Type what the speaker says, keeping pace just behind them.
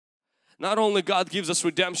not only God gives us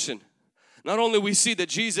redemption, not only we see that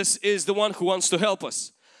Jesus is the one who wants to help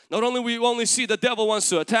us, not only we only see the devil wants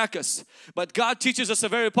to attack us, but God teaches us a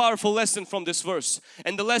very powerful lesson from this verse.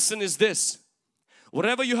 And the lesson is this: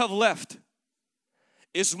 whatever you have left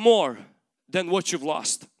is more than what you've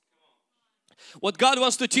lost. What God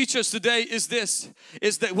wants to teach us today is this,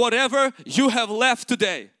 is that whatever you have left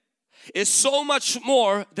today is so much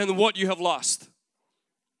more than what you have lost.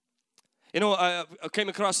 You know, I came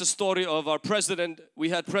across a story of our president. We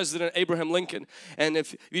had President Abraham Lincoln, and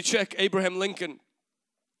if you check Abraham Lincoln,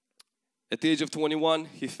 at the age of 21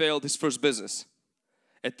 he failed his first business.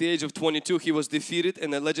 At the age of 22 he was defeated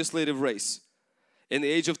in a legislative race. In the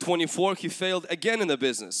age of 24 he failed again in the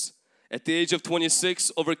business. At the age of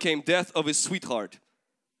 26 overcame death of his sweetheart.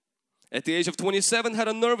 At the age of 27 had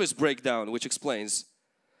a nervous breakdown, which explains.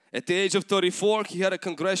 At the age of 34 he had a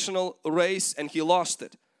congressional race and he lost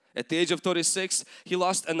it. At the age of 36 he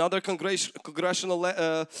lost another congressional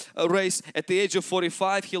race. At the age of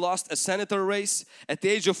 45 he lost a senator race. At the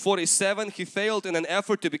age of 47 he failed in an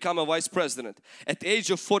effort to become a vice president. At the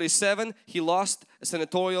age of 47 he lost a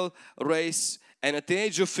senatorial race, and at the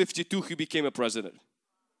age of 52 he became a president.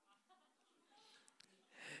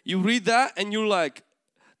 You read that and you're like,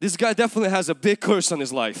 this guy definitely has a big curse on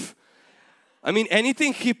his life. I mean,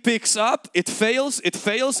 anything he picks up, it fails, it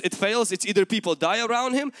fails, it fails. It's either people die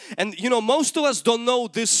around him. And you know, most of us don't know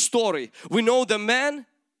this story. We know the man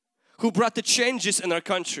who brought the changes in our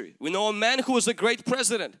country. We know a man who was a great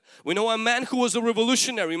president. We know a man who was a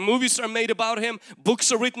revolutionary. Movies are made about him.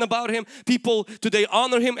 Books are written about him. People today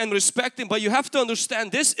honor him and respect him. But you have to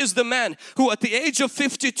understand, this is the man who at the age of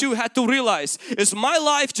 52 had to realize, is my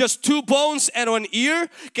life just 2 bones and an ear?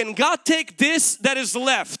 Can God take this that is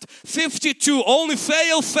left? 52, only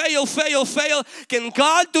fail, fail, fail, fail. Can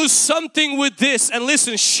God do something with this? And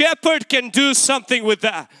listen, shepherd can do something with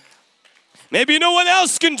that. Maybe no one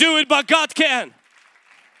else can do it, but God can.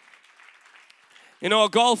 You know, a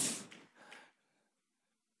golf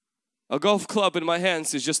club in my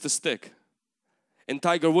hands is just a stick. In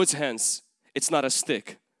Tiger Woods' hands, it's not a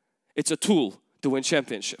stick. It's a tool to win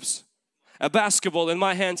championships. A basketball in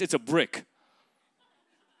my hands, it's a brick.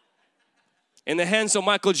 In the hands of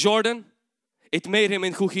Michael Jordan, it made him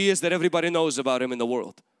in who he is, that everybody knows about him in the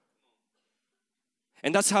world.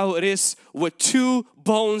 And that's how it is with 2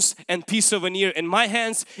 bones and piece of an ear. In my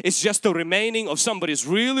hands, it's just the remaining of somebody's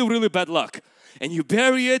really, really bad luck. And you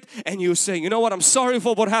bury it and you say, you know what, I'm sorry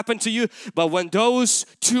for what happened to you. But when those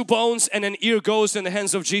 2 bones and an ear goes in the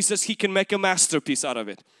hands of Jesus, He can make a masterpiece out of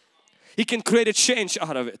it. He can create a change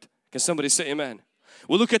out of it. Can somebody say amen?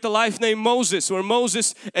 We look at the life named Moses, where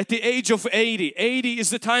Moses at the age of 80. 80 is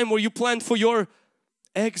the time where you plan for your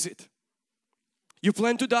exit. You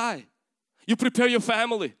plan to die. You prepare your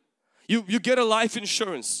family. You get a life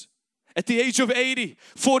insurance. At the age of 80,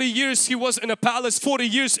 40 years he was in a palace, 40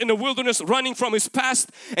 years in the wilderness running from his past,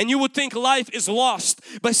 and you would think life is lost.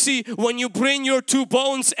 But see, when you bring your 2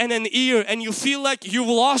 bones and an ear and you feel like you've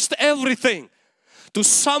lost everything, to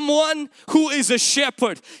someone who is a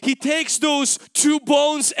shepherd, He takes those 2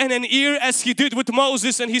 bones and an ear as He did with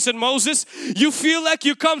Moses, and He said, Moses, you feel like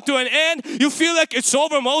you come to an end, you feel like it's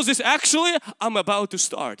over, Moses, actually I'm about to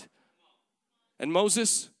start. And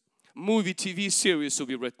Moses, movie, TV series will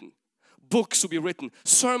be written. Books will be written.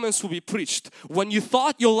 Sermons will be preached. When you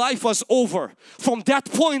thought your life was over, from that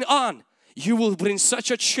point on, you will bring such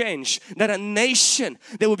a change that a nation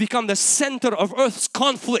that will become the center of earth's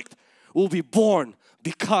conflict will be born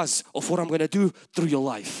because of what I'm going to do through your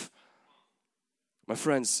life. My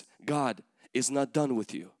friends, God is not done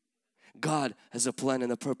with you. God has a plan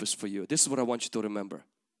and a purpose for you. This is what I want you to remember.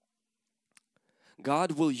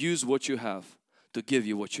 God will use what you have to give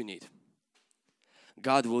you what you need.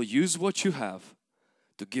 God will use what you have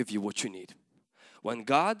to give you what you need. When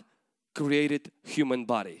God created human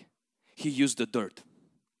body, He used the dirt.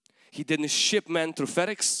 He didn't ship man through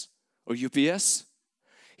FedEx or UPS.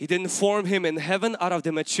 He didn't form him in heaven out of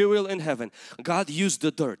the material in heaven. God used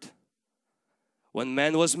the dirt. When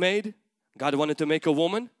man was made, God wanted to make a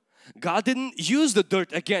woman. God didn't use the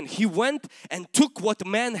dirt again. He went and took what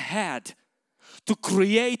man had to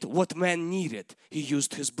create what man needed. He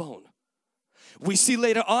used his bone. We see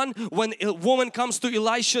later on when a woman comes to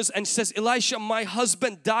Elisha and says, Elisha, my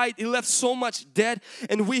husband died. He left so much dead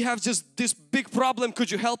and we have just this big problem. Could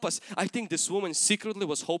you help us? I think this woman secretly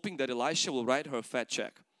was hoping that Elisha will write her a fat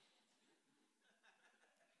check.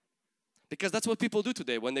 Because that's what people do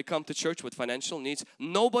today when they come to church with financial needs.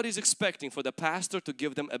 Nobody's expecting for the pastor to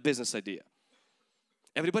give them a business idea.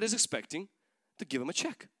 Everybody's expecting to give him a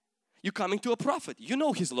check. You're coming to a prophet. You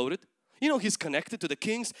know he's loaded. You know, he's connected to the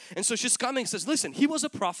kings. And so she's coming and says, listen, he was a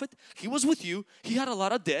prophet. He was with you. He had a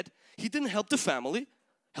lot of debt. He didn't help the family.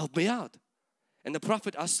 Help me out. And the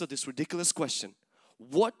prophet asked her this ridiculous question.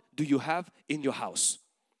 What do you have in your house?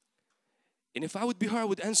 And if I would be her, I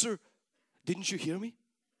would answer, didn't you hear me?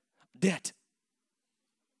 Debt.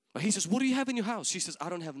 But he says, what do you have in your house? She says, I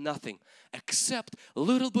don't have nothing except a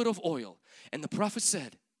little bit of oil. And the prophet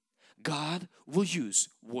said, God will use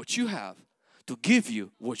what you have to give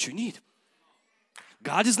you what you need.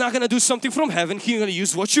 God is not going to do something from heaven. He's going to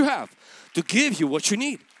use what you have to give you what you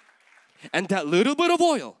need. And that little bit of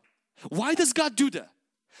oil, why does God do that?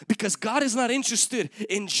 Because God is not interested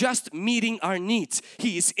in just meeting our needs.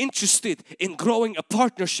 He is interested in growing a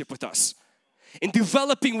partnership with us, in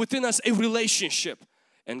developing within us a relationship.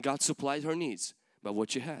 And God supplied her needs by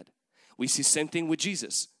what you had. We see same thing with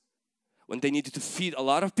Jesus. When they needed to feed a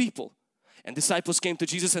lot of people, and disciples came to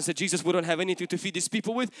Jesus and said, Jesus, we don't have anything to feed these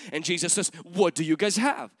people with. And Jesus says, what do you guys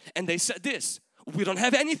have? And they said this, we don't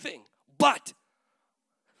have anything but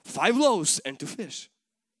 5 loaves and 2 fish.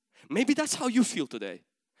 Maybe that's how you feel today.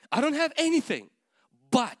 I don't have anything,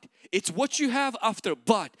 but it's what you have after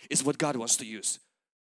but is what God wants to use.